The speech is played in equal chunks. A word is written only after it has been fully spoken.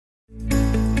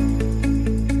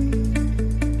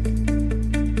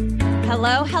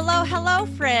Hello, hello, hello,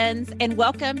 friends, and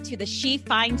welcome to the She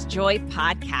Finds Joy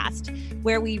podcast,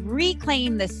 where we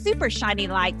reclaim the super shiny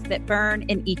lights that burn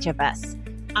in each of us.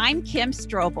 I'm Kim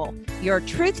Strobel, your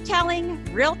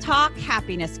truth-telling, real-talk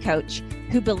happiness coach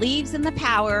who believes in the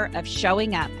power of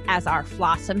showing up as our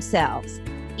flossom selves,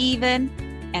 even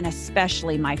and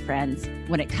especially, my friends,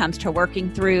 when it comes to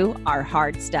working through our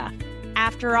hard stuff.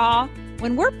 After all,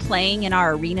 when we're playing in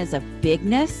our arenas of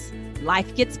bigness,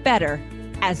 life gets better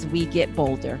as we get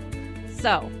bolder.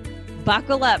 So,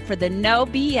 buckle up for the no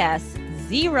BS,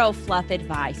 zero fluff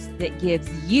advice that gives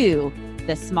you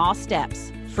the small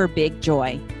steps for big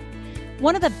joy.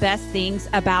 One of the best things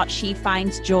about She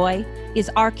Finds Joy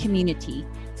is our community.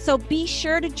 So be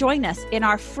sure to join us in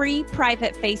our free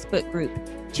private Facebook group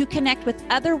to connect with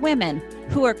other women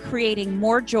who are creating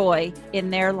more joy in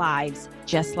their lives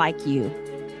just like you.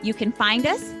 You can find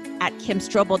us at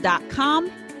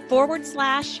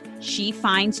kimstrobel.com/She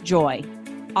Finds Joy.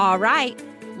 All right,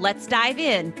 let's dive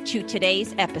in to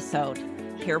today's episode.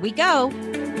 Here we go.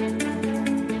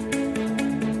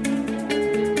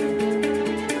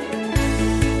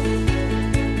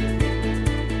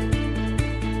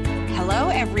 Hello,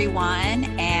 everyone,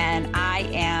 and I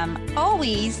am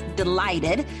always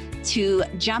delighted to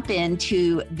jump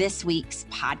into this week's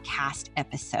podcast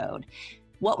episode.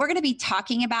 What we're going to be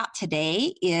talking about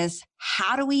today is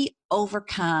how do we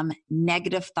overcome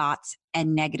negative thoughts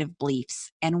and negative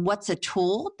beliefs, and what's a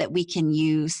tool that we can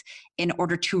use in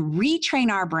order to retrain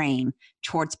our brain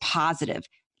towards positive,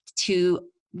 to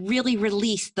really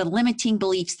release the limiting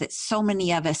beliefs that so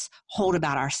many of us hold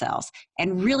about ourselves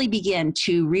and really begin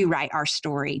to rewrite our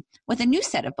story with a new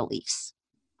set of beliefs.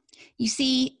 You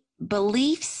see,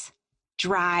 beliefs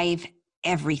drive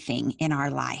everything in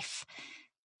our life.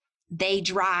 They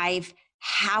drive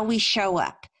how we show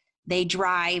up. They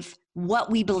drive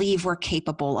what we believe we're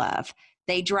capable of.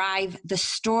 They drive the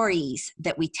stories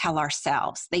that we tell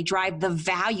ourselves. They drive the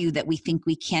value that we think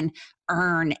we can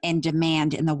earn and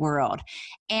demand in the world.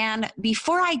 And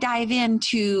before I dive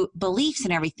into beliefs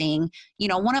and everything,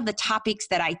 one of the topics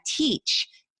that I teach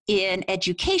in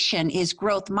education is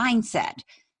growth mindset.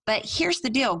 But here's the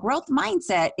deal. Growth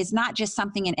mindset is not just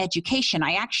something in education.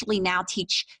 I actually now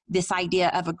teach this idea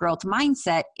of a growth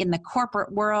mindset in the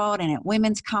corporate world and at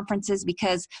women's conferences,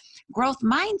 because growth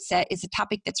mindset is a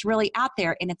topic that's really out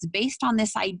there, and it's based on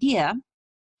this idea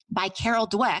by Carol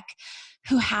Dweck,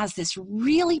 who has this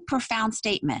really profound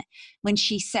statement when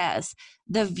she says,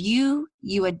 the view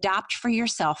you adopt for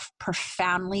yourself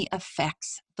profoundly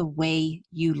affects the way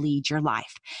you lead your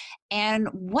life. And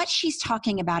what she's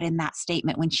talking about in that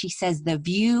statement when she says the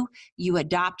view you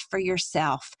adopt for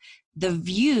yourself, the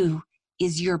view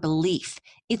is your belief.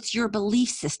 It's your belief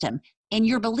system. And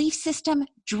your belief system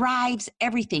drives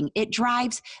everything. It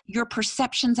drives your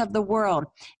perceptions of the world.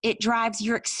 It drives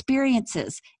your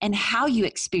experiences and how you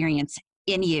experience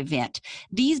any event.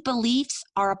 These beliefs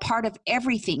are a part of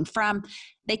everything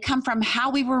they come from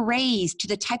how we were raised, to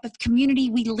the type of community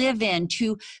we live in,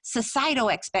 to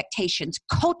societal expectations,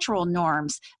 cultural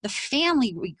norms, the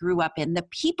family we grew up in, the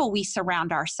people we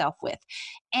surround ourselves with.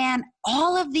 And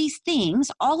all of these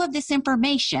things, all of this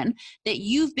information that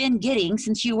you've been getting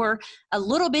since you were a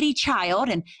little bitty child,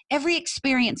 and every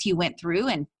experience you went through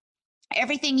and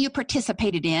everything you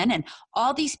participated in and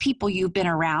all these people you've been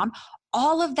around,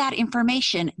 all of that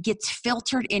information gets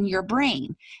filtered in your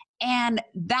brain. And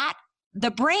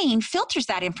the brain filters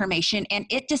that information, and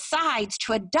it decides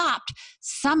to adopt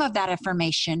some of that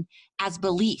information as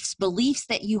beliefs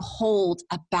that you hold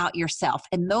about yourself.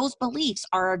 And those beliefs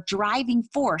are a driving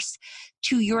force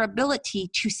to your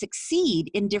ability to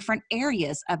succeed in different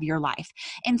areas of your life.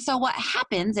 And so what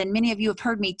happens, and many of you have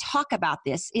heard me talk about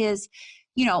this, is,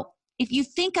 if you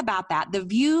think about that, the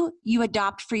view you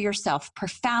adopt for yourself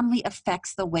profoundly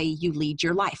affects the way you lead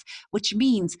your life, which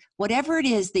means whatever it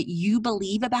is that you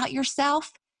believe about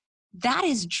yourself, that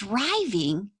is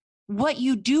driving what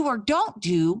you do or don't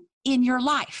do in your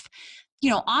life.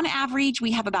 On average,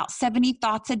 we have about 70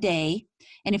 thoughts a day.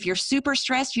 And if you're super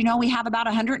stressed, we have about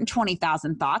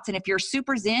 120,000 thoughts. And if you're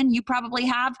super zen, you probably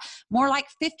have more like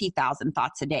 50,000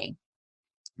 thoughts a day.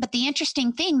 But the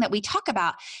interesting thing that we talk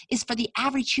about is, for the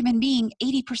average human being,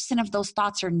 80% of those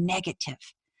thoughts are negative.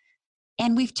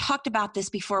 And we've talked about this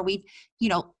before. We've,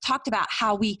 talked about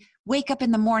how we wake up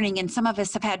in the morning and some of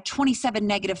us have had 27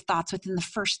 negative thoughts within the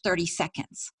first 30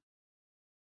 seconds.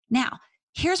 Now,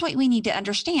 here's what we need to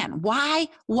understand. Why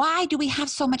do we have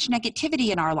so much negativity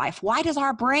in our life? Why does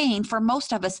our brain, for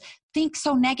most of us, think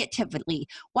so negatively?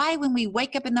 Why, when we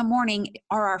wake up in the morning,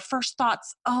 are our first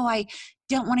thoughts, oh, I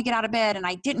don't want to get out of bed, and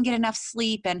I didn't get enough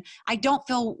sleep, and I don't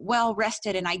feel well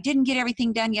rested, and I didn't get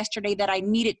everything done yesterday that I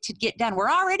needed to get done. We're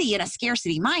already in a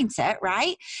scarcity mindset,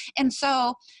 right? And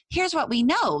so here's what we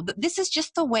know. This is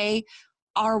just the way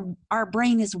our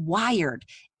brain is wired.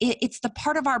 It's the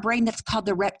part of our brain that's called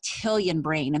the reptilian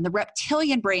brain. And the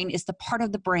reptilian brain is the part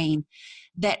of the brain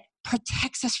that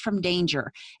protects us from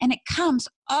danger. And it comes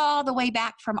all the way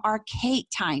back from archaic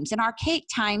times. In archaic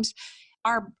times,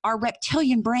 our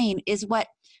reptilian brain is what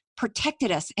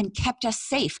protected us and kept us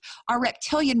safe. Our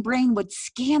reptilian brain would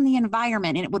scan the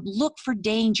environment, and it would look for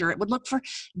danger. It would look for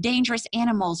dangerous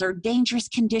animals or dangerous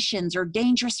conditions or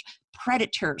dangerous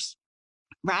predators.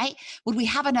 Right? Would we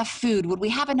have enough food? Would we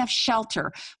have enough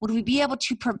shelter? Would we be able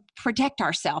to protect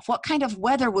ourselves? What kind of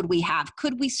weather would we have?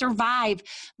 Could we survive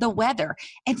the weather?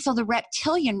 And so the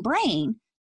reptilian brain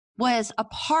was a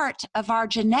part of our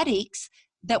genetics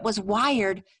that was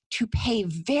wired to pay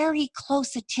very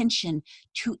close attention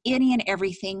to any and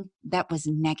everything that was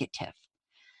negative.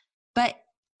 But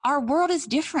our world is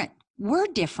different. We're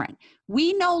different.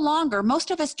 We no longer,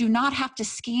 most of us do not have to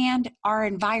scan our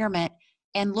environment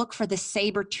and look for the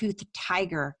saber-toothed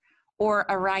tiger or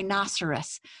a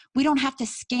rhinoceros. We don't have to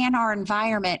scan our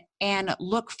environment and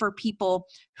look for people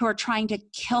who are trying to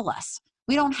kill us.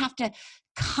 We don't have to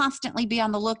constantly be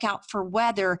on the lookout for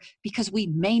weather because we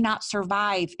may not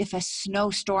survive if a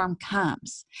snowstorm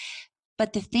comes.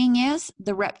 But the thing is,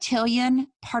 the reptilian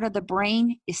part of the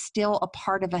brain is still a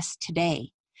part of us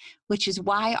today, which is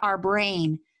why our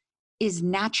brain is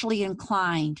naturally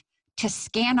inclined to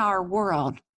scan our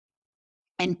world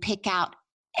and pick out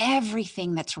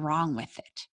everything that's wrong with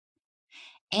it.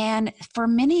 And for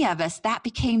many of us, that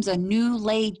becomes a new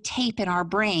laid tape in our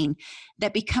brain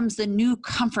that becomes the new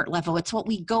comfort level. It's what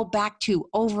we go back to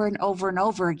over and over and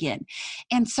over again.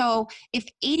 And so if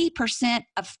 80%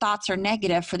 of thoughts are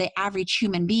negative for the average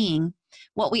human being,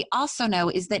 what we also know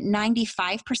is that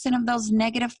 95% of those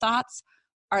negative thoughts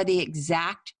are the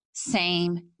exact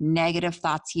same negative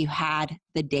thoughts you had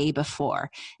the day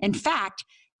before. In fact,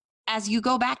 as you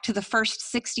go back to the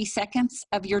first 60 seconds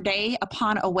of your day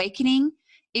upon awakening,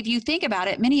 if you think about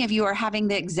it, many of you are having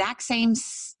the exact same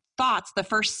thoughts the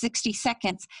first 60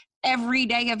 seconds every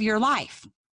day of your life.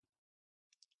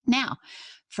 Now,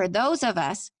 for those of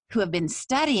us who have been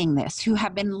studying this, who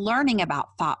have been learning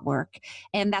about thought work,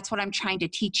 and that's what I'm trying to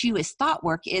teach you is thought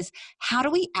work, is how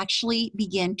do we actually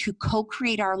begin to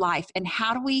co-create our life, and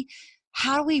how do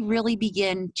we really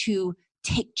begin to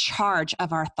take charge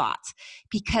of our thoughts?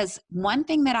 Because one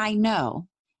thing that I know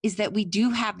is that we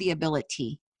do have the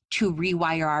ability to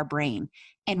rewire our brain,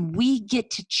 and we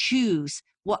get to choose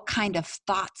what kind of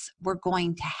thoughts we're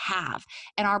going to have.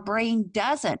 And our brain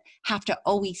doesn't have to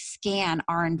always scan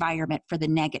our environment for the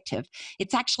negative.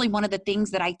 It's actually one of the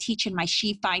things that I teach in my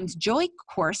She Finds Joy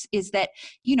course is that,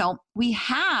 we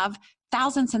have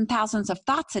thousands and thousands of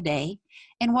thoughts a day.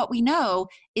 And what we know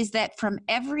is that from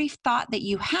every thought that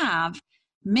you have,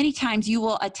 many times you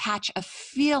will attach a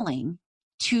feeling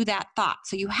to that thought.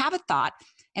 So you have a thought,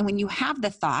 and when you have the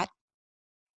thought,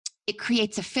 it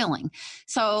creates a feeling.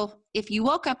 So if you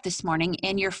woke up this morning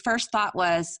and your first thought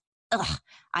was,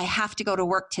 I have to go to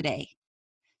work today.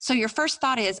 So your first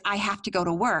thought is, I have to go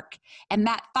to work. And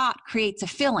that thought creates a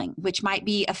feeling, which might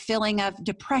be a feeling of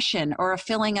depression or a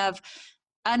feeling of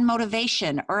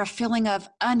unmotivation or a feeling of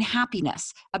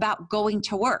unhappiness about going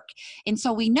to work. And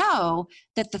so we know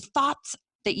that the thoughts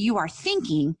that you are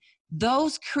thinking,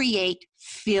 those create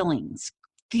feelings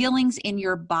in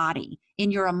your body, in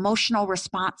your emotional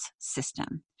response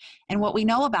system. And what we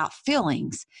know about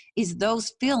feelings is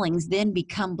those feelings then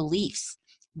become beliefs.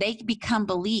 They become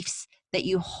beliefs that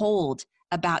you hold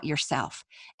about yourself.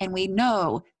 And we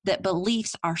know that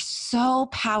beliefs are so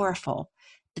powerful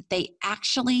that they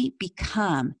actually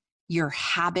become your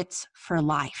habits for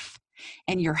life.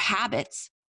 And your habits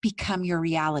become your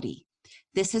reality.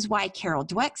 This is why Carol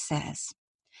Dweck says,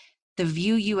 the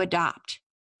view you adopt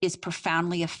is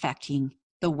profoundly affecting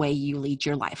the way you lead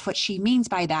your life. What she means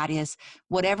by that is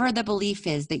whatever the belief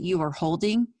is that you are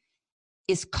holding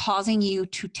is causing you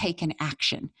to take an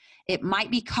action. It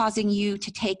might be causing you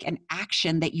to take an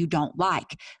action that you don't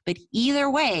like, but either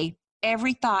way,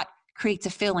 every thought creates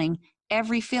a feeling.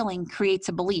 Every feeling creates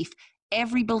a belief.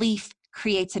 Every belief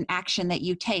creates an action that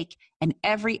you take, and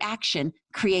every action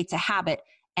creates a habit.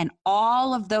 And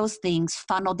all of those things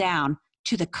funnel down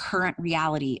to the current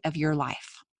reality of your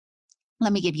life.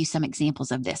 Let me give you some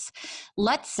examples of this.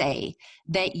 Let's say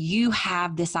that you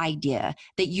have this idea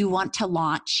that you want to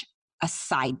launch a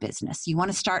side business. You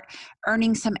want to start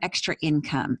earning some extra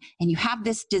income, and you have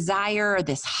this desire or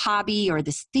this hobby or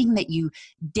this thing that you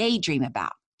daydream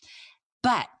about.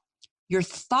 But your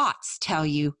thoughts tell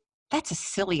you that's a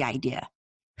silly idea.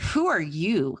 Who are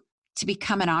you to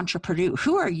become an entrepreneur?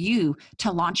 Who are you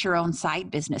to launch your own side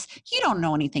business? You don't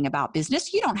know anything about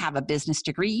business. You don't have a business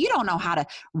degree. You don't know how to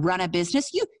run a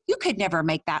business. You could never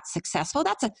make that successful.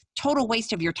 That's a total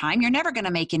waste of your time. You're never going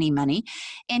to make any money.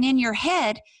 And in your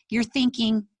head, you're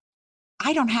thinking,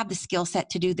 I don't have the skill set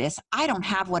to do this. I don't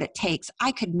have what it takes.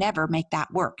 I could never make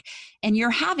that work. And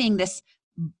you're having this,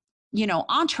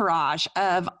 entourage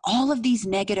of all of these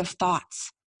negative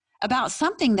thoughts about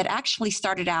something that actually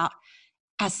started out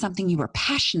as something you were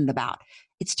passionate about.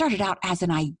 It started out as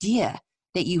an idea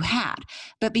that you had.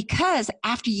 But because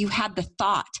after you had the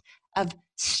thought of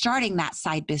starting that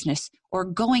side business or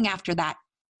going after that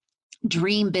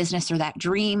dream business or that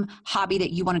dream hobby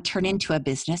that you want to turn into a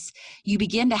business, you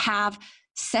begin to have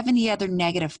 70 other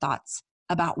negative thoughts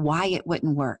about why it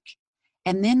wouldn't work.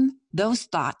 And then those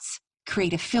thoughts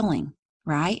create a feeling,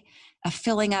 right? A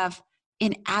feeling of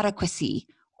inadequacy,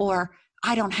 or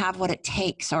I don't have what it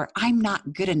takes, or I'm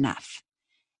not good enough.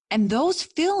 And those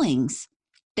feelings,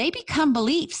 they become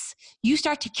beliefs. You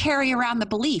start to carry around the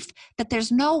belief that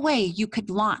there's no way you could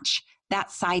launch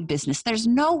that side business. There's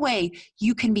no way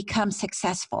you can become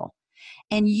successful.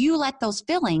 And you let those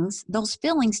feelings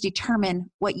determine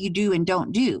what you do and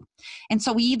don't do. And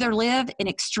so we either live in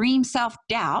extreme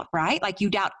self-doubt, right? Like you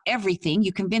doubt everything.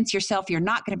 You convince yourself you're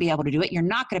not going to be able to do it. You're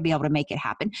not going to be able to make it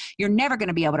happen. You're never going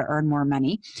to be able to earn more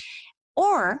money.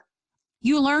 Or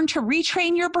you learn to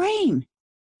retrain your brain.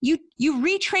 You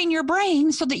retrain your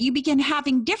brain so that you begin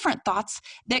having different thoughts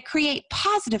that create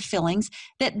positive feelings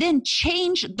that then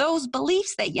change those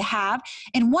beliefs that you have.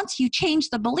 And once you change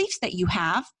the beliefs that you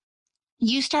have,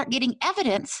 you start getting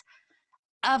evidence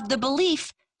of the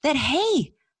belief that,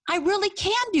 hey, I really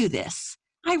can do this.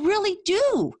 I really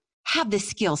do have this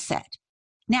skill set.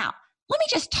 Now, let me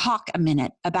just talk a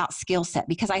minute about skill set,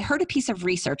 because I heard a piece of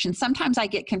research, and sometimes I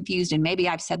get confused, and maybe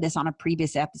I've said this on a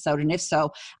previous episode, and if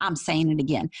so, I'm saying it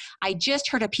again. I just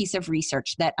heard a piece of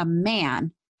research that a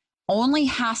man only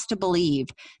has to believe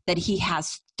that he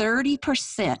has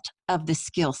 30% of the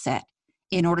skill set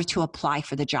in order to apply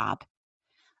for the job.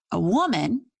 A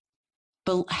woman,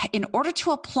 in order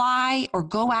to apply or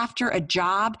go after a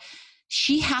job,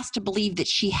 she has to believe that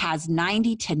she has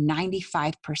 90 to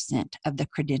 95% of the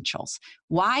credentials.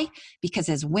 Why? Because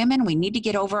as women, we need to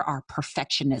get over our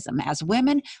perfectionism. As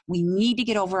women, we need to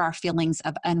get over our feelings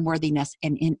of unworthiness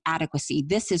and inadequacy.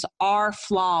 This is our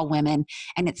flaw, women,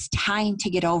 and it's time to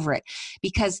get over it.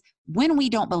 Because when we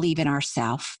don't believe in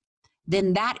ourselves,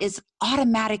 then that is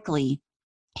automatically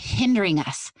hindering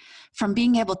us from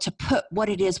being able to put what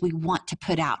it is we want to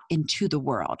put out into the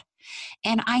world.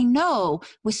 And I know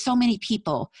with so many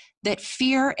people that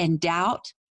fear and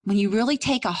doubt, when you really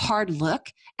take a hard look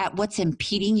at what's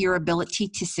impeding your ability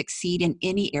to succeed in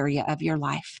any area of your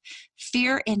life,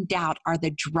 fear and doubt are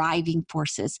the driving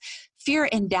forces. Fear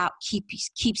and doubt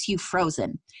keeps you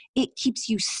frozen. It keeps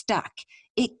you stuck.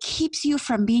 It keeps you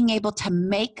from being able to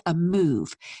make a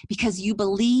move because you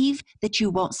believe that you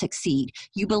won't succeed.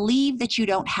 You believe that you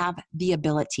don't have the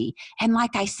ability. And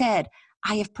like I said,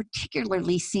 I have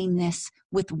particularly seen this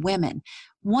with women.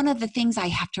 One of the things I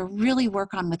have to really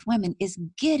work on with women is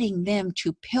getting them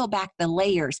to peel back the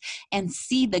layers and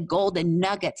see the golden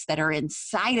nuggets that are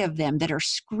inside of them that are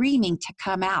screaming to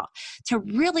come out, to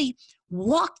really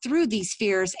walk through these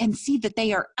fears and see that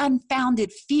they are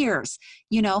unfounded fears,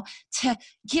 to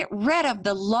get rid of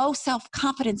the low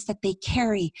self-confidence that they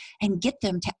carry and get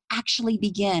them to actually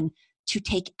begin to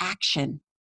take action,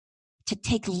 to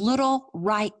take little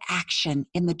right action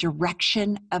in the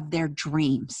direction of their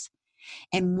dreams.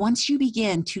 And once you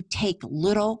begin to take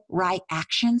little right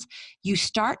actions, you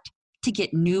start to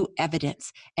get new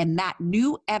evidence. And that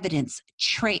new evidence,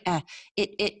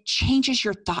 it changes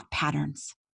your thought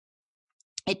patterns.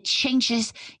 It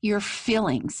changes your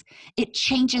feelings. It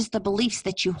changes the beliefs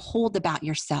that you hold about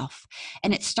yourself.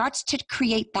 And it starts to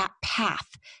create that path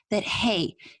that,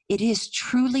 hey, it is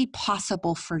truly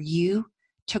possible for you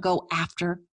to go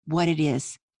after what it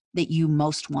is that you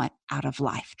most want out of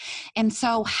life. And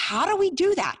so how do we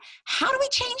do that? How do we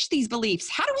change these beliefs?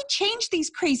 How do we change these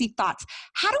crazy thoughts?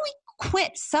 How do we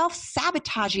quit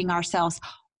self-sabotaging ourselves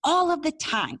all of the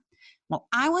time? Well,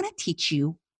 I want to teach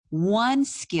you one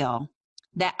skill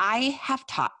that I have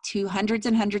taught to hundreds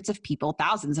and hundreds of people,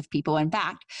 thousands of people, in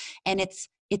fact, and it's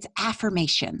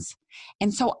affirmations.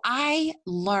 And so I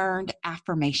learned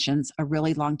affirmations a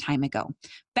really long time ago,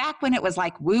 back when it was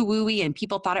like woo-woo-y and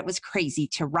people thought it was crazy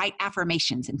to write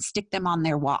affirmations and stick them on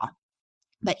their wall.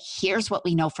 But here's what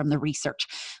we know from the research.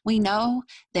 We know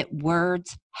that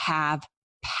words have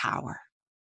power.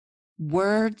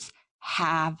 Words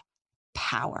have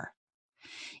power.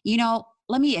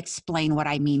 Let me explain what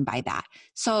I mean by that.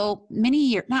 So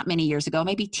not many years ago,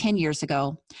 maybe 10 years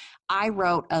ago, I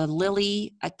wrote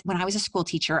when I was a school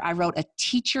teacher, I wrote a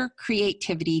teacher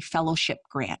creativity fellowship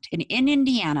grant. And in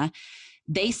Indiana,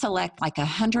 they select like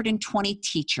 120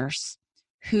 teachers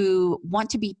who want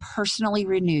to be personally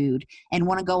renewed and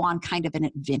want to go on kind of an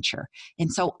adventure.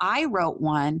 And so I wrote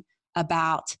one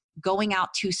about going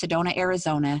out to Sedona,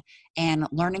 Arizona, and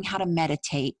learning how to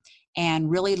meditate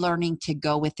and really learning to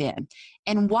go within.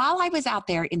 And while I was out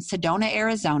there in Sedona,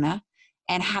 Arizona,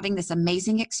 and having this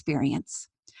amazing experience,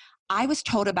 I was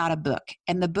told about a book,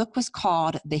 and the book was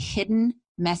called The Hidden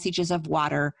Messages of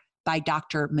Water by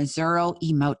Dr. Masaru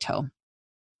Emoto.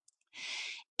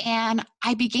 And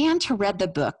I began to read the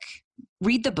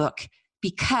book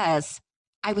because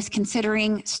I was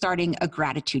considering starting a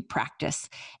gratitude practice.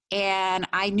 And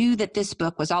I knew that this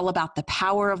book was all about the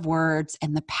power of words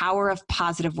and the power of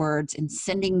positive words and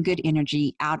sending good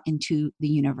energy out into the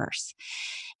universe.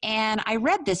 And I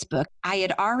read this book. I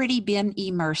had already been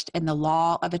immersed in the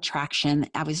law of attraction.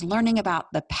 I was learning about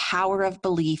the power of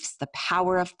beliefs, the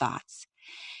power of thoughts.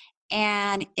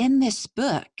 And in this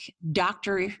book,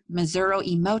 Dr. Masaru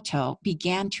Emoto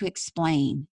began to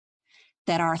explain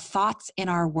that our thoughts and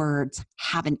our words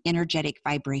have an energetic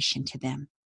vibration to them.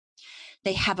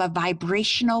 They have a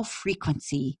vibrational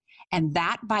frequency, and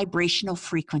that vibrational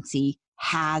frequency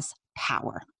has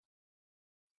power.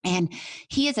 And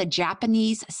he is a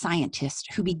Japanese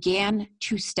scientist who began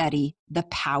to study the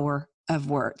power of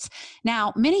words.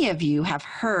 Now, many of you have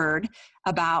heard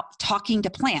about talking to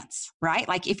plants, right?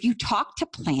 Like if you talk to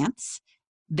plants,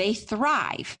 they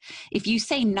thrive. If you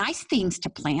say nice things to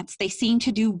plants, they seem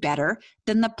to do better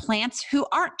than the plants who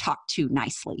aren't talked to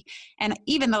nicely. And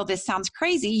even though this sounds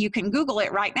crazy, you can Google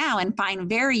it right now and find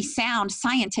very sound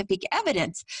scientific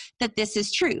evidence that this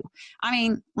is true. I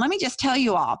mean, let me just tell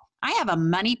you all, I have a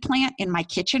money plant in my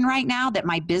kitchen right now that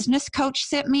my business coach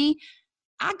sent me.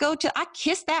 I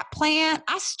kiss that plant,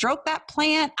 I stroke that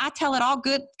plant, I tell it all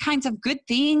good kinds of good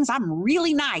things. I'm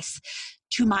really nice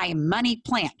to my money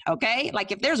plant, okay?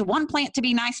 Like if there's one plant to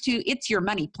be nice to, it's your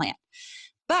money plant.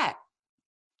 But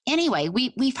anyway,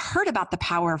 we've heard about the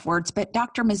power of words, but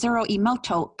Dr. Masaru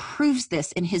Emoto proves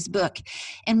this in his book.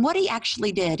 And what he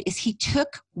actually did is he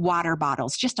took water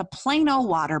bottles, just a plain old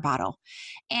water bottle,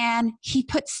 and he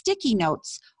put sticky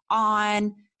notes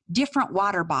on different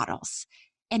water bottles.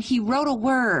 And he wrote a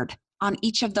word on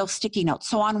each of those sticky notes.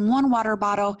 So on one water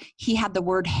bottle, he had the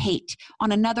word hate.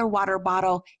 On another water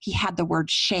bottle, he had the word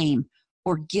shame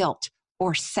or guilt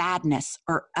or sadness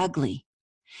or ugly.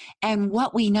 And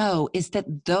what we know is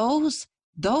that those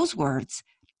words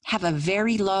have a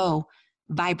very low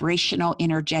vibrational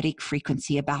energetic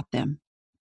frequency about them.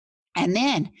 And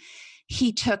then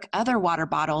he took other water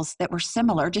bottles that were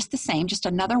similar, just the same, just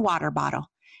another water bottle.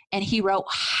 And he wrote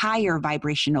higher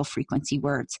vibrational frequency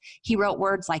words. He wrote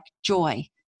words like joy,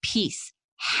 peace,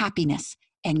 happiness,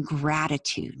 and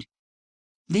gratitude.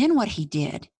 Then what he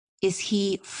did is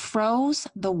he froze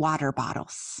the water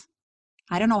bottles.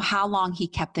 I don't know how long he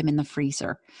kept them in the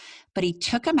freezer, but he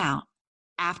took them out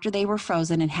after they were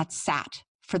frozen and had sat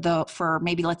for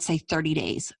maybe, let's say, 30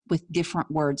 days with different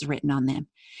words written on them.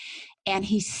 And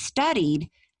he studied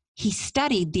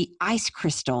the ice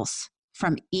crystals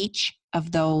from each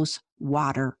of those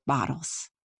water bottles.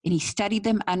 And he studied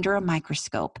them under a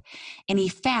microscope. And he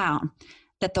found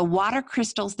that the water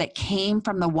crystals that came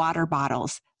from the water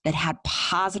bottles that had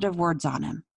positive words on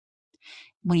them,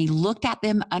 when he looked at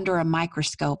them under a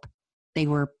microscope, they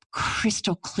were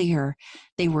crystal clear.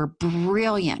 They were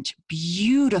brilliant,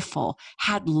 beautiful,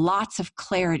 had lots of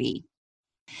clarity.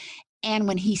 And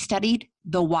when he studied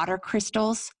the water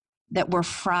crystals that were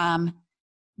from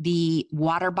the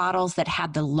water bottles that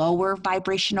had the lower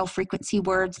vibrational frequency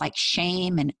words like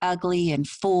shame and ugly and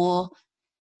fool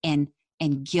and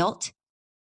guilt,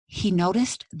 he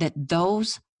noticed that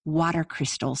those water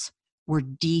crystals were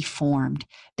deformed.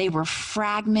 They were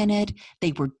fragmented,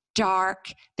 they were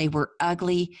dark, they were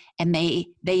ugly, and they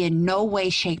in no way,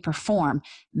 shape, or form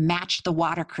matched the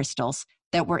water crystals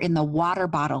that were in the water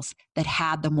bottles that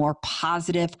had the more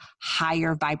positive,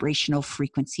 higher vibrational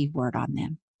frequency word on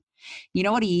them. You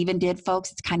know what he even did,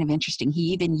 folks? It's kind of interesting. He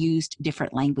even used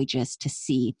different languages to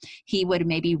see. He would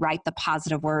maybe write the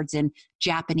positive words in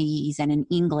Japanese and in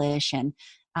English and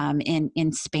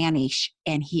in Spanish,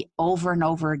 and he over and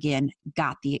over again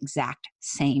got the exact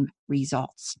same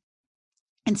results.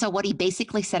 And so what he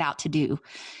basically set out to do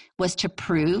was to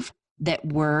prove that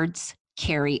words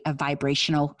carry a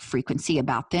vibrational frequency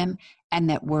about them, and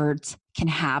that words can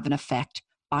have an effect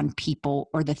on people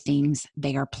or the things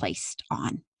they are placed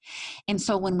on. And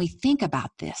so when we think about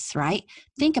this, right,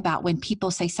 think about when people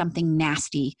say something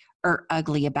nasty or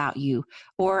ugly about you,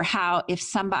 or how if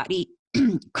somebody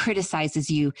criticizes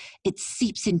you, it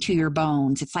seeps into your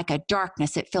bones. It's like a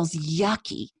darkness. It feels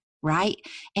yucky, right?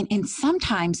 And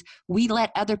sometimes we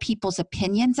let other people's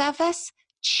opinions of us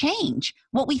change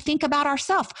what we think about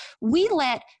ourselves. We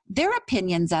let their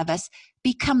opinions of us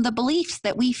become the beliefs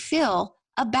that we feel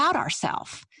about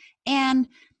ourselves. And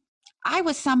I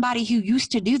was somebody who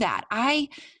used to do that.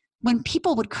 When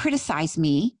people would criticize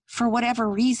me for whatever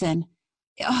reason,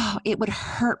 it would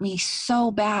hurt me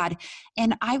so bad.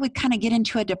 And I would kind of get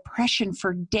into a depression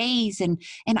for days. And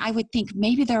I would think,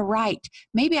 maybe they're right.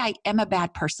 Maybe I am a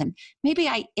bad person. Maybe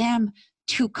I am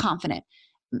too confident.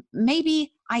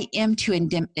 Maybe I am too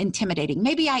intimidating.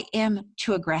 Maybe I am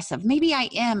too aggressive. Maybe I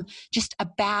am just a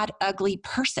bad, ugly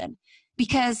person.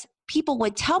 Because people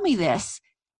would tell me this,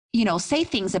 say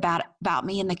things about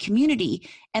me in the community.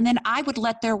 And then I would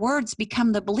let their words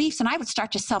become the beliefs. And I would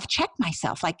start to self-check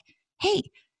myself like, hey,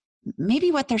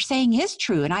 maybe what they're saying is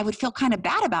true. And I would feel kind of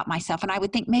bad about myself. And I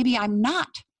would think maybe I'm not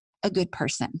a good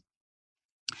person.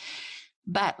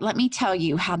 But let me tell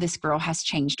you how this girl has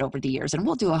changed over the years. And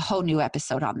we'll do a whole new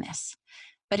episode on this.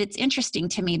 But it's interesting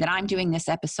to me that I'm doing this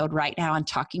episode right now and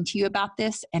talking to you about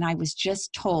this. And I was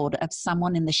just told of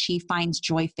someone in the She Finds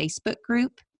Joy Facebook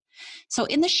group. So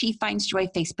in the She Finds Joy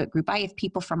Facebook group, I have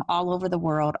people from all over the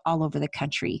world, all over the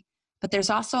country. But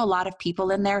there's also a lot of people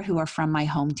in there who are from my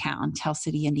hometown, Tell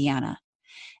City, Indiana.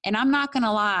 And I'm not going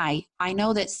to lie, I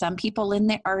know that some people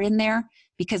are in there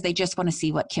because they just want to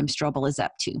see what Kim Strobel is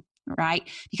up to, right?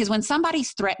 Because when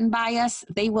somebody's threatened by us,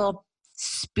 they will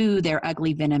spew their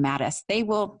ugly venom at us. They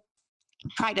will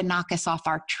try to knock us off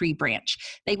our tree branch.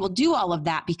 They will do all of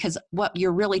that because what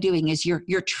you're really doing is you're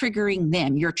triggering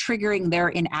them. You're triggering their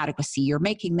inadequacy. You're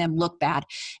making them look bad.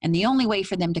 And the only way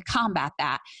for them to combat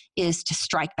that is to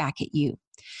strike back at you.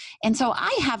 And so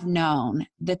I have known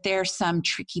that there's some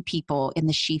tricky people in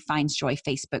the She Finds Joy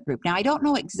Facebook group. Now, I don't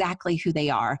know exactly who they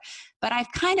are, but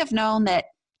I've kind of known that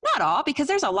not all, because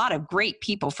there's a lot of great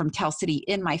people from Tell City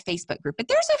in my Facebook group, but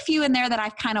there's a few in there that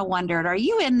I've kind of wondered, are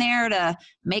you in there to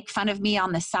make fun of me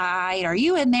on the side? Are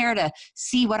you in there to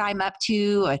see what I'm up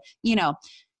to? Or,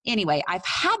 anyway, I've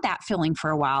had that feeling for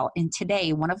a while. And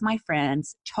today, one of my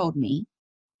friends told me,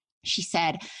 she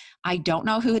said, I don't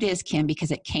know who it is, Kim, because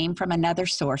it came from another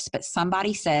source, but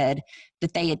somebody said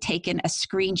that they had taken a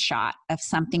screenshot of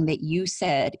something that you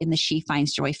said in the She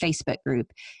Finds Joy Facebook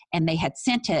group, and they had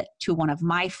sent it to one of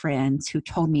my friends who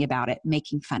told me about it,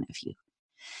 making fun of you.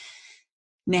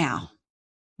 Now,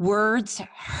 words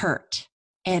hurt.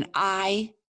 And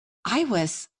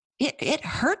it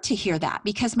hurt to hear that,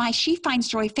 because my She Finds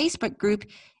Joy Facebook group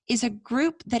is a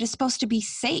group that is supposed to be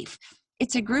safe.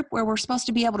 It's a group where we're supposed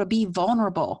to be able to be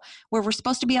vulnerable, where we're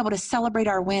supposed to be able to celebrate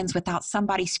our wins without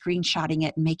somebody screenshotting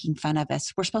it and making fun of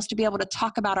us. We're supposed to be able to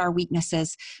talk about our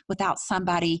weaknesses without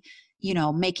somebody,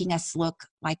 making us look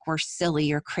like we're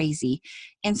silly or crazy.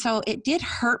 And so it did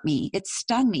hurt me. It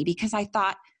stung me because I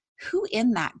thought, who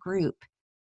in that group,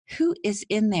 who is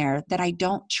in there that I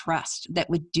don't trust that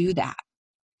would do that?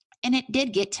 And it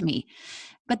did get to me.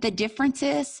 But the difference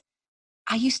is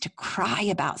I used to cry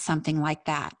about something like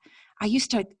that. I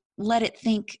used to let it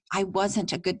think I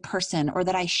wasn't a good person, or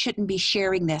that I shouldn't be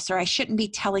sharing this, or I shouldn't be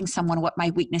telling someone what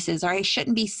my weakness is, or I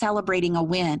shouldn't be celebrating a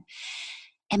win.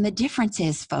 And the difference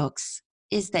is, folks,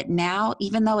 is that now,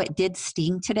 even though it did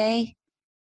sting today,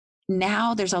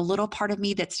 now there's a little part of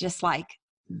me that's just like,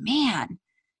 man,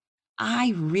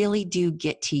 I really do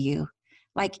get to you.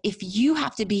 Like, if you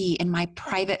have to be in my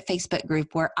private Facebook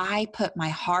group where I put my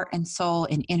heart and soul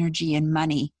and energy and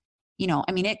money,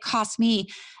 it costs me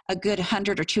a good $100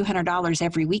 or $200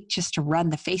 every week just to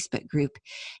run the Facebook group.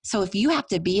 So if you have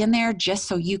to be in there just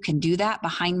so you can do that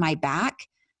behind my back,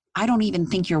 I don't even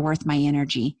think you're worth my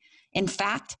energy. In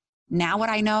fact, now what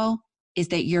I know is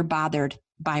that you're bothered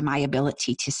by my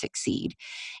ability to succeed.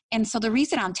 And so the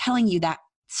reason I'm telling you that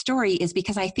story is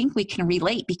because I think we can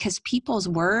relate, because people's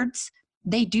words,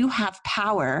 they do have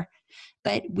power,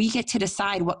 but we get to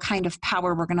decide what kind of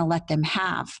power we're going to let them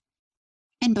have.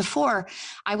 And before,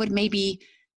 I would maybe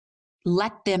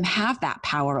let them have that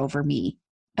power over me.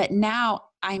 But now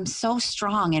I'm so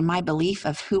strong in my belief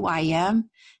of who I am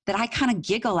that I kind of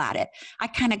giggle at it. I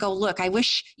kind of go, look, I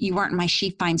wish you weren't in my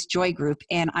She Finds Joy group,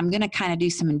 and I'm going to kind of do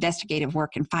some investigative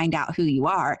work and find out who you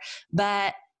are.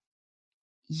 But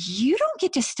you don't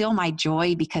get to steal my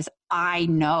joy because I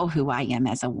know who I am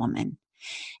as a woman.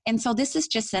 And so this is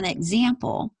just an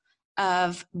example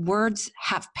of words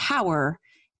have power,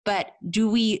 but do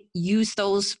we use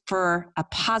those for a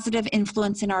positive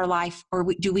influence in our life, or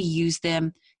do we use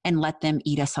them and let them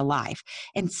eat us alive?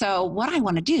 And so what I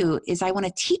want to do is I want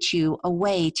to teach you a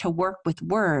way to work with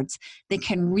words that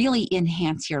can really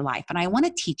enhance your life. And I want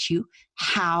to teach you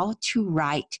how to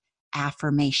write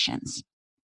affirmations.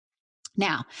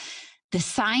 Now, the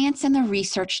science and the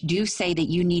research do say that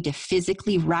you need to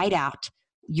physically write out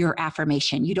your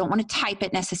affirmation. You don't want to type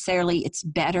it necessarily. It's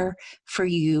better for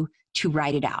you to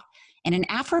write it out. And an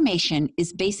affirmation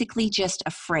is basically just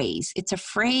a phrase. It's a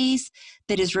phrase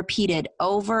that is repeated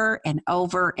over and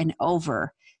over and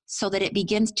over so that it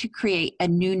begins to create a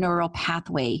new neural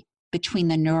pathway between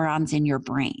the neurons in your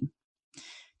brain.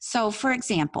 So, for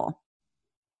example,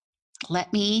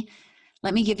 let me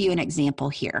give you an example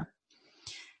here.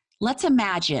 Let's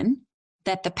imagine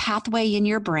that the pathway in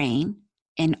your brain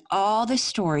and all the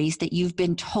stories that you've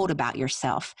been told about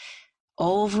yourself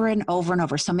over and over and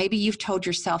over. So maybe you've told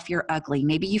yourself you're ugly.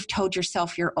 Maybe you've told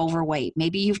yourself you're overweight.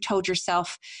 Maybe you've told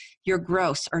yourself you're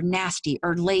gross or nasty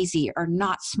or lazy or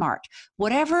not smart.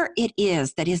 Whatever it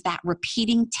is that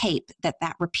repeating tape,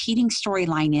 that repeating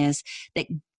storyline is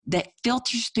that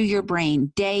filters through your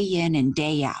brain day in and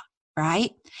day out,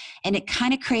 right? And it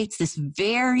kind of creates this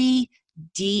very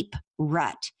deep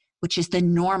rut, which is the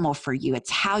normal for you.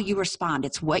 It's how you respond.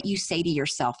 It's what you say to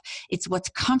yourself. It's what's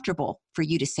comfortable for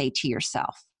you to say to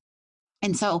yourself.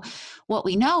 And so what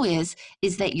we know is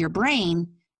that your brain,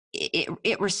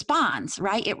 it responds,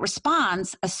 right? It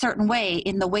responds a certain way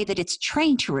in the way that it's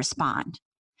trained to respond.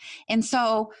 And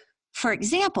so, for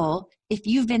example, if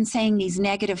you've been saying these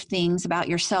negative things about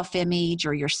your self-image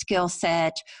or your skill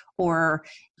set, or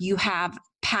you have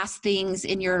past things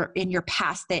in your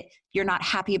past that you're not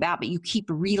happy about, but you keep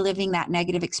reliving that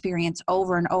negative experience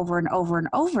over and over and over and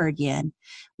over again,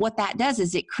 what that does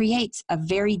is it creates a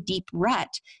very deep rut,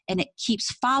 and it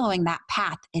keeps following that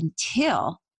path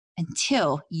until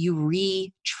you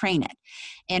retrain it.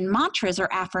 And mantras or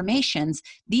affirmations,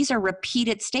 these are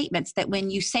repeated statements that when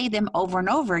you say them over and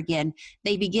over again,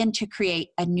 they begin to create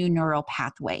a new neural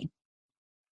pathway.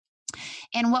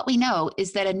 And what we know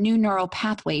is that a new neural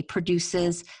pathway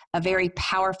produces a very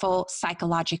powerful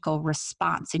psychological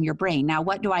response in your brain. Now,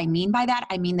 what do I mean by that?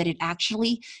 I mean that it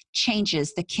actually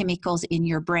changes the chemicals in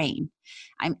your brain.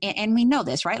 And we know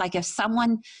this, right? Like if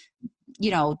someone,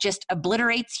 just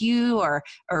obliterates you or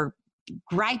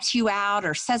gripes you out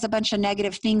or says a bunch of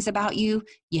negative things about you,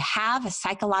 you have a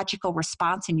psychological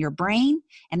response in your brain,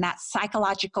 and that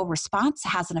psychological response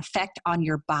has an effect on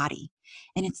your body.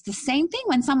 And it's the same thing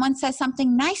when someone says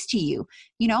something nice to you.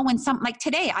 Like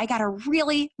today, I got a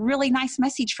really, really nice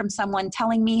message from someone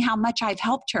telling me how much I've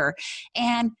helped her.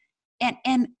 And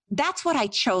that's what I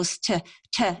chose to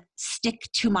stick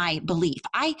to my belief.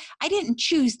 I didn't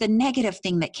choose the negative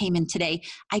thing that came in today.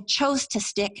 I chose to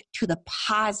stick to the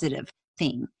positive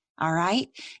thing. All right.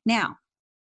 Now,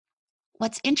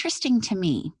 what's interesting to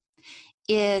me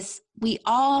is we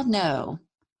all know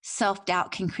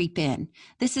self-doubt can creep in.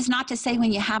 This is not to say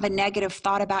when you have a negative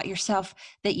thought about yourself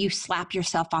that you slap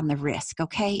yourself on the wrist,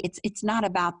 okay? It's not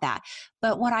about that.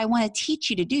 But what I want to teach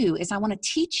you to do is I want to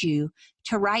teach you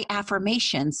to write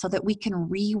affirmations so that we can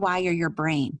rewire your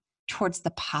brain towards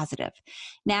the positive.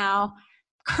 Now,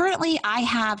 currently, I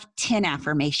have 10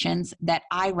 affirmations that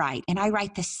I write, and I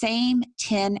write the same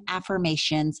 10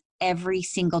 affirmations every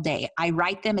single day. I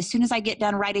write them as soon as I get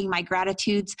done writing my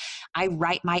gratitudes. I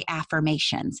write my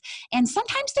affirmations, and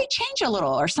sometimes they change a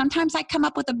little, or sometimes I come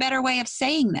up with a better way of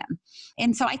saying them.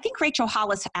 And so I think Rachel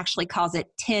Hollis actually calls it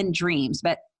 10 dreams,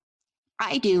 but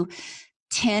I do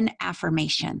 10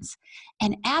 affirmations.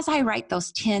 And as I write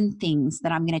those 10 things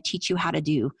that I'm going to teach you how to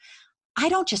do, I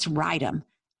don't just write them.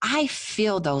 I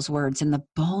feel those words in the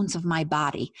bones of my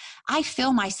body. I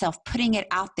feel myself putting it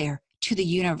out there to the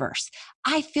universe.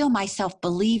 I feel myself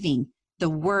believing the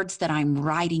words that I'm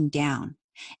writing down.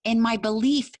 And my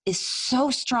belief is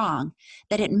so strong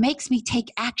that it makes me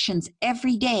take actions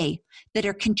every day that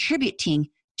are contributing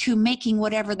to making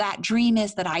whatever that dream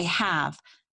is that I have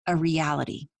a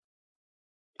reality.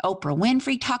 Oprah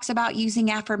Winfrey talks about using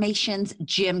affirmations.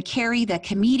 Jim Carrey, the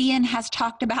comedian, has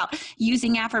talked about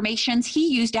using affirmations.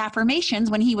 He used affirmations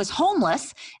when he was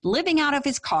homeless, living out of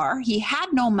his car. He had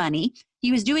no money.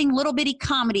 He was doing little bitty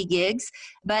comedy gigs,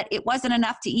 but it wasn't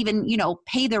enough to even,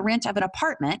 pay the rent of an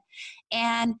apartment.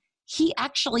 And he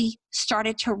actually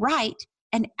started to write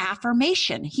an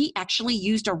affirmation. He actually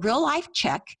used a real life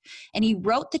check, and he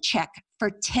wrote the check for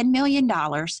 $10 million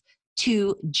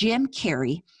to Jim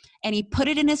Carrey, and he put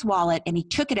it in his wallet, and he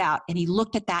took it out, and he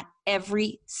looked at that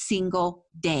every single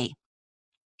day.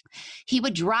 He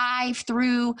would drive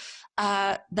through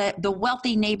the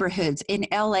wealthy neighborhoods in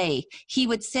LA. He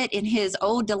would sit in his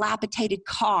old dilapidated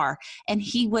car, and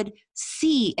he would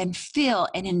see and feel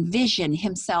and envision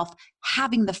himself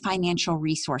having the financial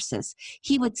resources.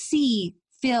 He would see,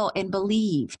 feel, and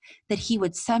believe that he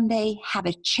would someday have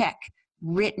a check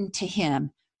written to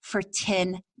him for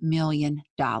 $10 million.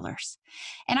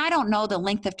 And I don't know the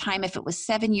length of time, if it was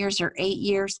 7 years or 8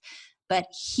 years, but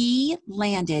he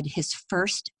landed his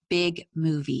first big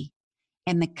movie,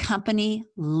 and the company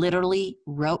literally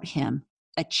wrote him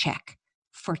a check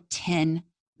for $10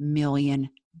 million.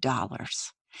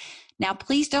 Now,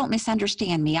 please don't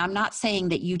misunderstand me. I'm not saying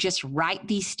that you just write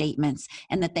these statements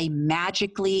and that they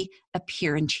magically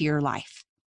appear into your life.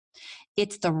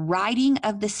 It's the writing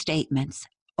of the statements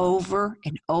over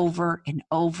and over and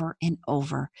over and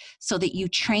over, so that you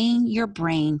train your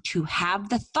brain to have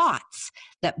the thoughts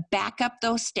that back up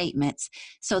those statements,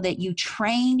 so that you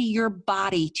train your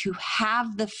body to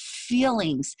have the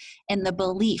feelings and the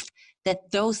belief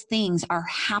that those things are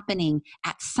happening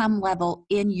at some level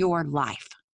in your life.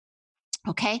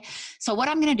 Okay, so what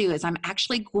I'm going to do is I'm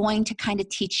actually going to kind of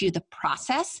teach you the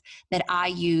process that I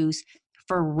use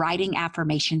for writing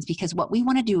affirmations, because what we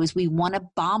want to do is we want to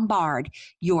bombard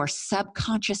your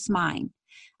subconscious mind.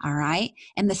 All right.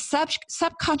 And the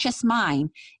subconscious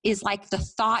mind is like the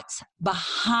thoughts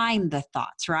behind the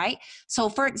thoughts, right? So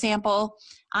for example,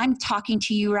 I'm talking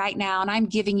to you right now and I'm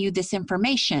giving you this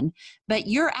information, but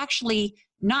you're actually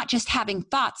not just having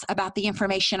thoughts about the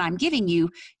information I'm giving you,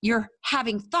 you're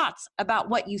having thoughts about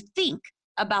what you think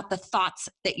about the thoughts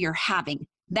that you're having.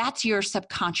 That's your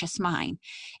subconscious mind.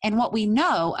 And what we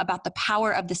know about the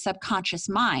power of the subconscious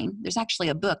mind, there's actually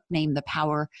a book named The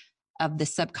Power of the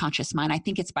Subconscious Mind. I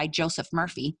think it's by Joseph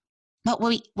Murphy. But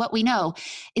what we know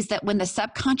is that when the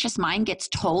subconscious mind gets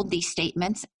told these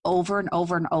statements over and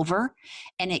over and over,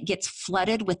 and it gets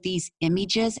flooded with these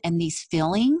images and these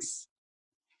feelings,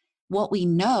 what we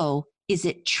know is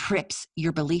it trips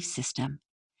your belief system.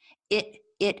 It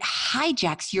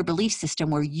hijacks your belief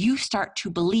system, where you start to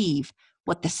believe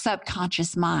what the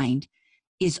subconscious mind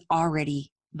is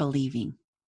already believing.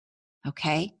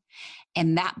 Okay?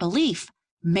 And that belief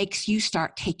makes you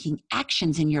start taking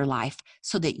actions in your life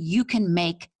so that you can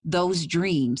make those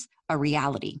dreams a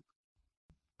reality.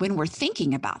 When we're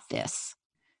thinking about this,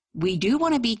 we do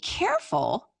want to be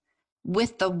careful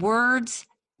with the words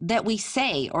that we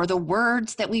say or the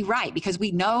words that we write, because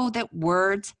we know that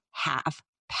words have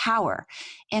power.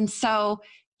 And so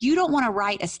you don't want to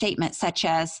write a statement such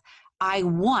as, I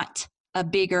want a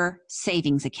bigger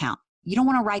savings account. You don't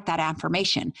want to write that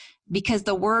affirmation, because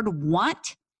the word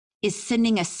want is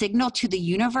sending a signal to the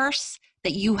universe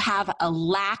that you have a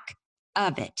lack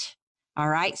of it. All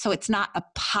right. So it's not a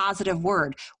positive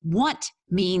word. Want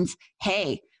means,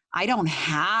 hey, I don't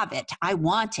have it. I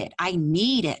want it. I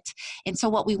need it. And so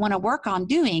what we want to work on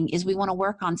doing is we want to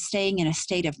work on staying in a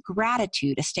state of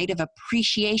gratitude, a state of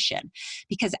appreciation,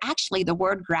 because actually the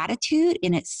word gratitude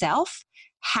in itself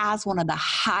has one of the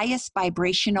highest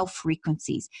vibrational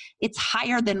frequencies. It's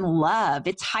higher than love.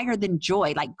 It's higher than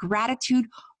joy. Like gratitude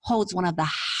holds one of the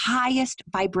highest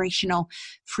vibrational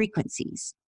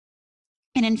frequencies.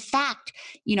 And in fact,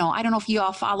 I don't know if you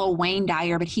all follow Wayne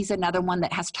Dyer, but he's another one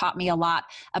that has taught me a lot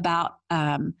about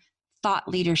thought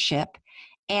leadership.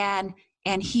 And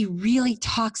he really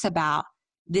talks about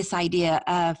this idea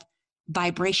of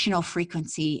vibrational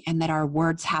frequency and that our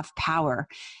words have power.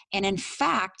 And in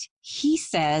fact, he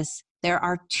says there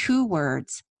are 2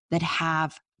 words that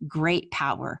have great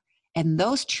power. And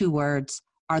those 2 words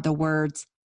are the words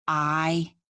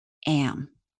I am.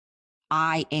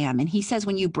 I am. And he says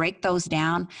when you break those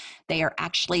down, they are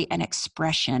actually an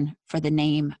expression for the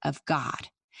name of God.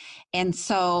 And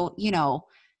so,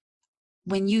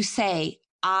 when you say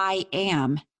I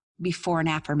am before an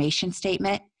affirmation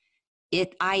statement,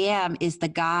 I am is the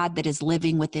God that is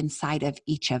living within inside of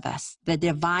each of us, the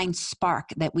divine spark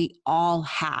that we all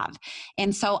have.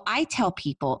 And so I tell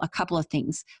people a couple of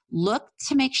things. Look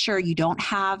to make sure you don't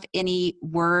have any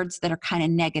words that are kind of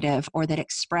negative or that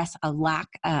express a lack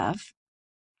of.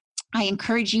 I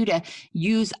encourage you to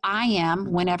use I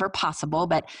am whenever possible,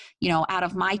 but out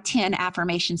of my 10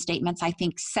 affirmation statements, I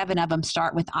think 7 of them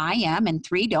start with I am and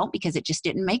 3 don't, because it just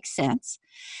didn't make sense.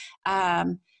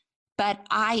 But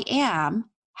I am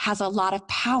has a lot of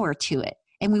power to it.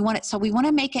 And we want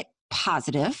to make it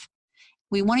positive.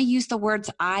 We want to use the words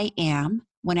I am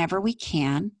whenever we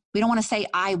can. We don't want to say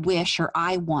I wish or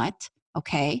I want,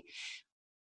 okay?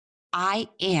 I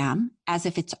am, as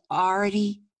if it's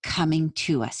already coming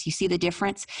to us. You see the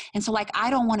difference? And so, like, I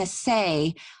don't want to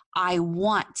say I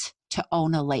want to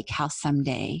own a lake house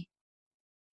someday,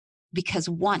 because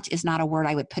want is not a word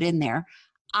I would put in there.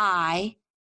 I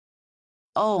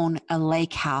own a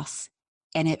lake house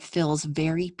and it feels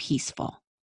very peaceful.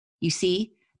 You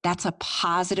see, that's a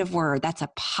positive word. That's a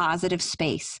positive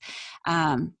space.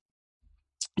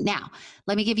 Now,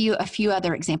 let me give you a few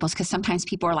other examples, because sometimes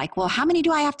people are like, well, how many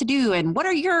do I have to do? And what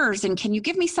are yours? And can you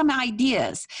give me some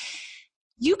ideas?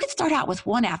 You could start out with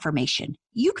one affirmation.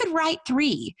 You could write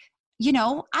 3.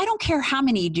 I don't care how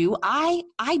many you do. I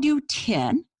do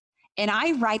 10, and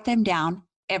I write them down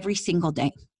every single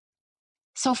day.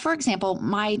 So, for example,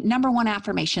 my number one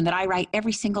affirmation that I write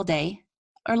every single day,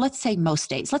 or let's say most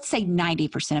days, let's say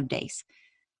 90% of days,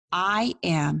 I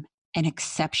am an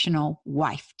exceptional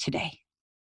wife today.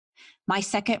 My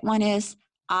second one is,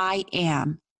 I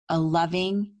am a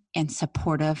loving and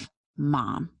supportive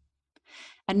mom.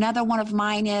 Another one of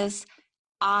mine is,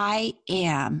 I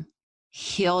am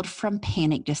healed from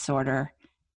panic disorder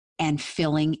and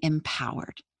feeling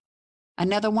empowered.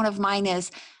 Another one of mine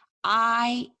is,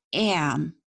 I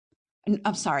have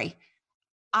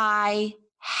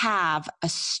a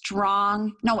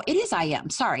strong,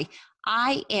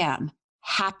 I am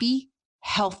happy,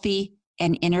 healthy,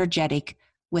 and energetic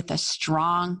with a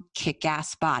strong,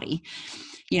 kick-ass body.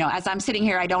 As I'm sitting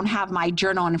here, I don't have my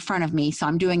journal in front of me, so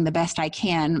I'm doing the best I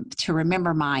can to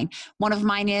remember mine. One of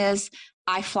mine is,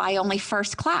 I fly only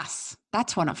first class.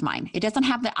 That's one of mine. It doesn't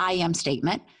have the I am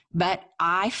statement, but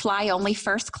I fly only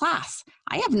first class.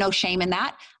 I have no shame in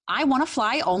that. I want to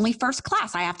fly only first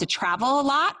class. I have to travel a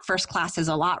lot. First class is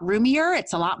a lot roomier.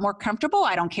 It's a lot more comfortable.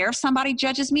 I don't care if somebody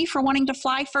judges me for wanting to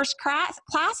fly first class.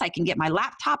 I can get my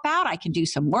laptop out. I can do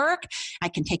some work. I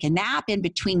can take a nap in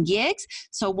between gigs.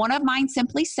 So one of mine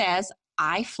simply says,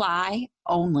 I fly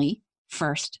only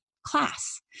first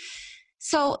class.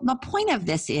 So the point of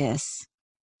this is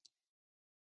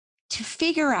to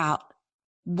figure out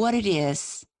what it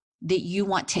is that you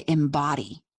want to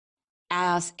embody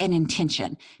as an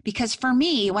intention. Because for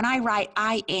me, when I write,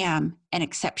 I am an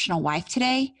exceptional wife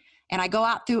today, and I go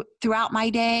out throughout my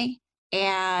day,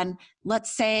 and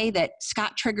let's say that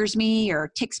Scott triggers me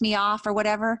or ticks me off or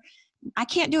whatever, I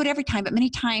can't do it every time, but many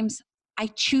times I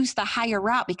choose the higher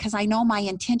route, because I know my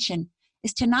intention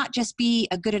is to not just be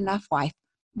a good enough wife,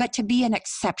 but to be an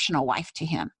exceptional wife to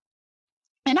him.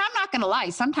 And I'm not going to lie,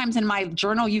 sometimes in my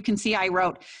journal, you can see I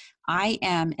wrote, I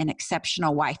am an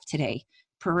exceptional wife today,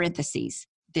 parentheses,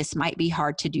 this might be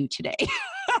hard to do today.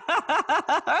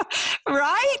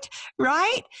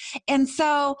 Right? And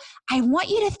so I want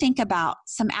you to think about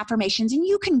some affirmations, and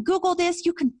you can Google this,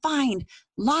 you can find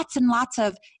lots and lots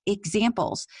of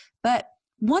examples. But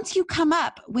once you come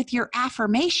up with your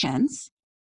affirmations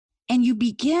and you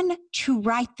begin to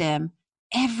write them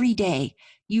every day,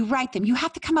 you write them. You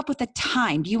have to come up with a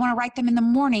time. Do you want to write them in the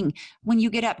morning when you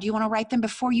get up? Do you want to write them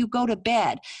before you go to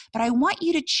bed? But I want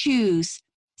you to choose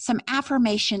some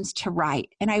affirmations to write,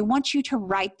 and I want you to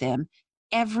write them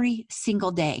every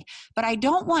single day. But I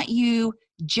don't want you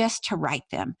just to write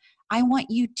them. I want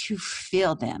you to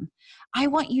feel them. I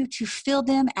want you to feel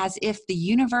them as if the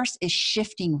universe is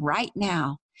shifting right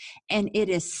now, and it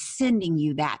is sending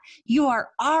you that. You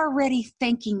are already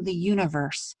thanking the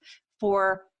universe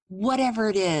for whatever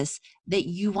it is that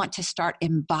you want to start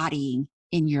embodying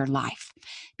in your life.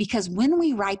 Because when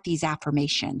we write these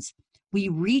affirmations, we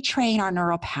retrain our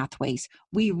neural pathways,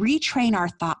 we retrain our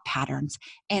thought patterns,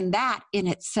 and that in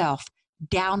itself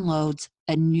downloads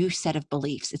a new set of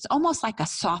beliefs. It's almost like a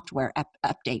software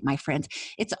update, my friends.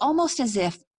 It's almost as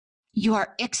if you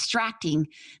are extracting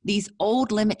these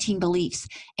old limiting beliefs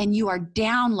and you are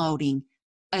downloading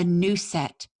a new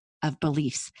set of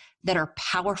beliefs that are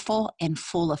powerful and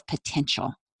full of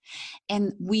potential.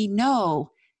 And we know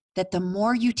that the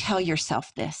more you tell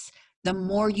yourself this, the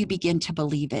more you begin to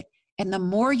believe it. And the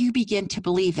more you begin to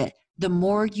believe it, the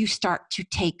more you start to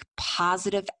take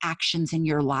positive actions in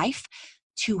your life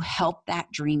to help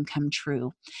that dream come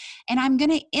true. And I'm going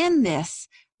to end this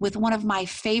with one of my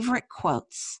favorite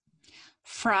quotes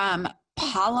from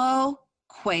Paulo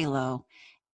Coelho.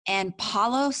 And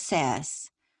Paulo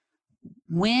says,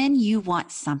 when you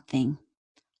want something,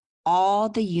 all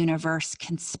the universe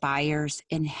conspires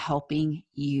in helping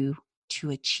you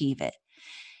to achieve it.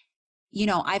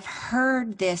 I've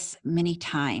heard this many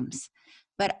times,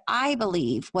 but I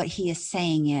believe what he is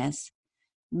saying is,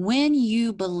 when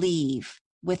you believe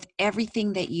with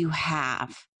everything that you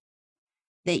have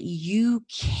that you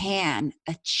can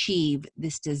achieve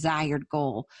this desired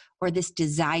goal or this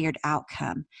desired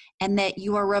outcome, and that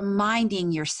you are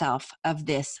reminding yourself of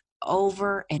this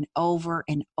over and over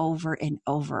and over and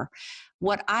over.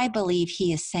 What I believe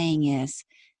he is saying is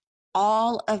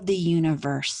all of the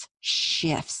universe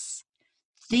shifts.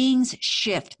 Things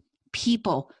shift.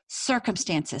 People,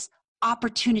 circumstances,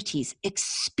 opportunities,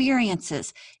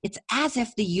 experiences. It's as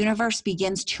if the universe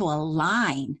begins to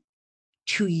align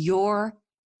to your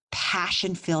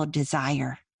passion-filled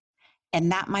desire.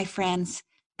 And that, my friends,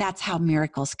 that's how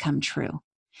miracles come true.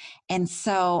 And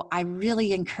so I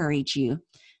really encourage you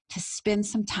to spend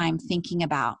some time thinking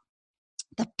about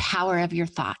the power of your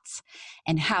thoughts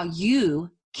and how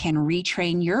you can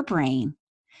retrain your brain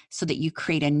so that you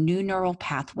create a new neural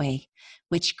pathway,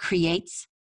 which creates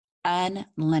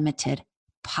unlimited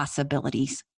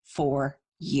possibilities for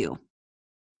you.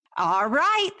 All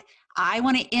right. I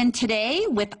want to end today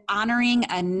with honoring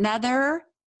another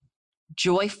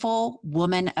joyful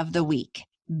woman of the week.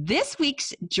 This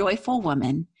week's joyful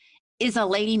woman is a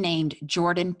lady named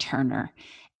Jordan Turner.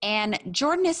 And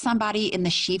Jordan is somebody in the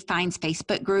She Finds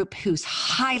Facebook group who's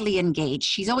highly engaged.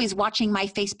 She's always watching my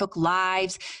Facebook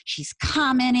lives. She's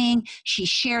commenting. She's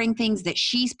sharing things that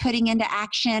she's putting into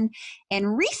action.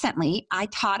 And recently, I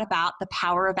taught about the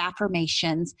power of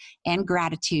affirmations and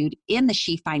gratitude in the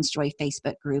She Finds Joy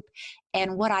Facebook group.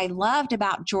 And what I loved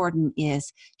about Jordan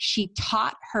is she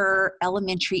taught her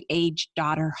elementary age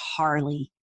daughter,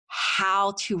 Harley,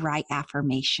 how to write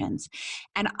affirmations.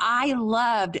 And I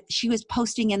loved, she was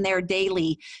posting in there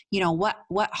daily,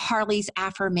 what Harley's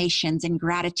affirmations and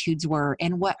gratitudes were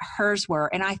and what hers were.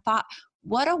 And I thought,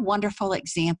 what a wonderful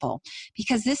example,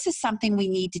 because this is something we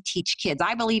need to teach kids.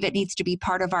 I believe it needs to be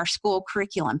part of our school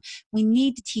curriculum. We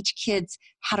need to teach kids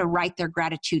how to write their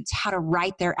gratitudes, how to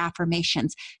write their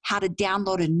affirmations, how to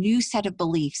download a new set of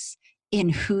beliefs in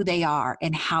who they are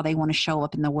and how they want to show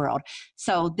up in the world.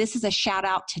 So this is a shout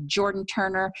out to Jordan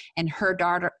Turner and her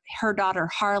daughter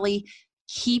Harley.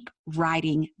 Keep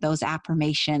writing those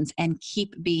affirmations and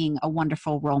keep being a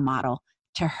wonderful role model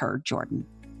to her, Jordan.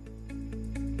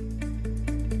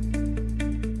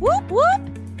 Whoop, whoop.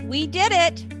 We did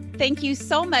it. Thank you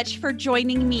so much for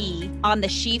joining me on the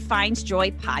She Finds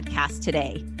Joy podcast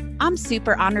today. I'm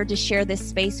super honored to share this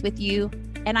space with you,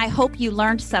 and I hope you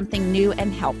learned something new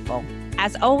and helpful.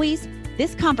 As always,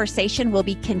 this conversation will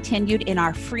be continued in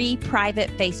our free private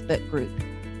Facebook group.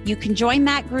 You can join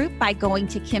that group by going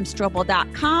to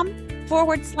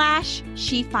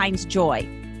kimstrobel.com/She Finds Joy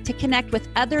to connect with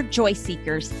other joy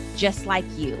seekers just like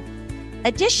you.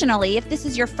 Additionally, if this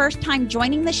is your first time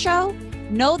joining the show,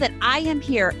 know that I am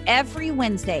here every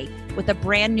Wednesday with a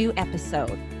brand new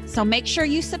episode. So make sure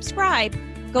you subscribe.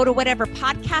 Go to whatever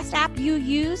podcast app you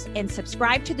use and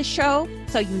subscribe to the show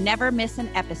so you never miss an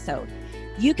episode.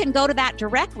 You can go to that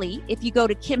directly if you go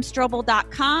to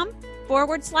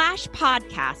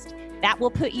kimstrobel.com/podcast. That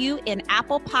will put you in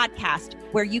Apple Podcast,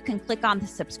 where you can click on the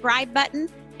subscribe button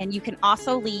and you can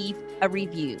also leave a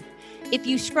review. If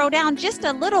you scroll down just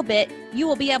a little bit, you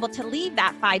will be able to leave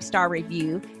that 5-star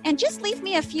review and just leave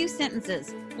me a few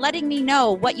sentences letting me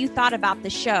know what you thought about the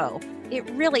show. It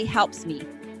really helps me.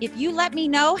 If you let me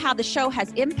know how the show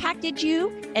has impacted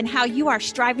you and how you are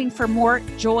striving for more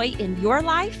joy in your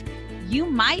life, you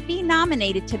might be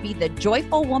nominated to be the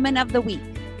Joyful Woman of the Week.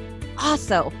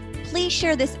 Also, please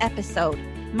share this episode.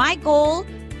 My goal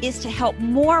is to help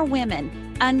more women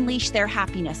unleash their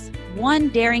happiness, one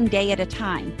daring day at a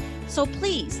time. So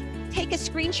please take a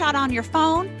screenshot on your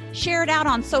phone, share it out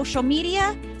on social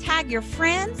media, tag your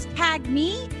friends, tag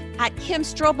me at Kim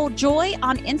Strobel Joy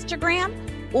on Instagram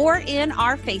or in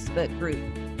our Facebook group,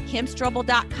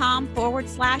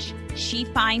 kimstrobel.com/She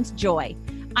Finds Joy.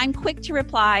 I'm quick to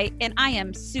reply, and I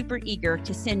am super eager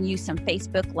to send you some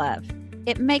Facebook love.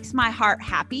 It makes my heart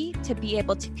happy to be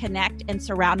able to connect and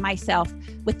surround myself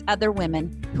with other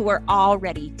women who are all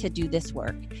ready to do this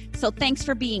work. So thanks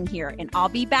for being here, and I'll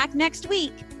be back next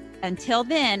week. Until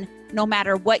then, no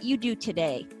matter what you do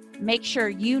today, make sure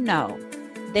you know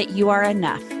that you are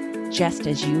enough just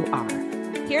as you are.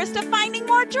 Here's to finding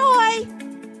more joy.